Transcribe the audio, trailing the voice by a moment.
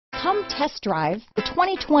Come test drive the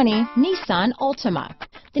 2020 Nissan Altima.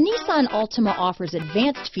 The Nissan Altima offers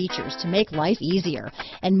advanced features to make life easier,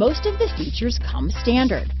 and most of the features come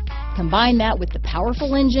standard. Combine that with the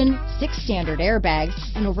powerful engine, 6 standard airbags,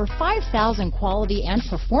 and over 5,000 quality and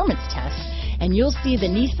performance tests, and you'll see the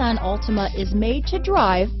Nissan Altima is made to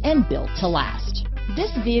drive and built to last.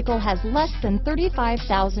 This vehicle has less than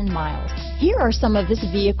 35,000 miles. Here are some of this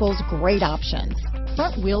vehicle's great options: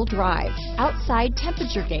 front-wheel drive, outside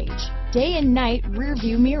temperature gauge, day and night rear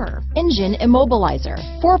view mirror, engine immobilizer,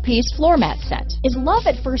 4-piece floor mat set. Is love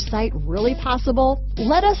at first sight really possible?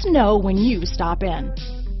 Let us know when you stop in.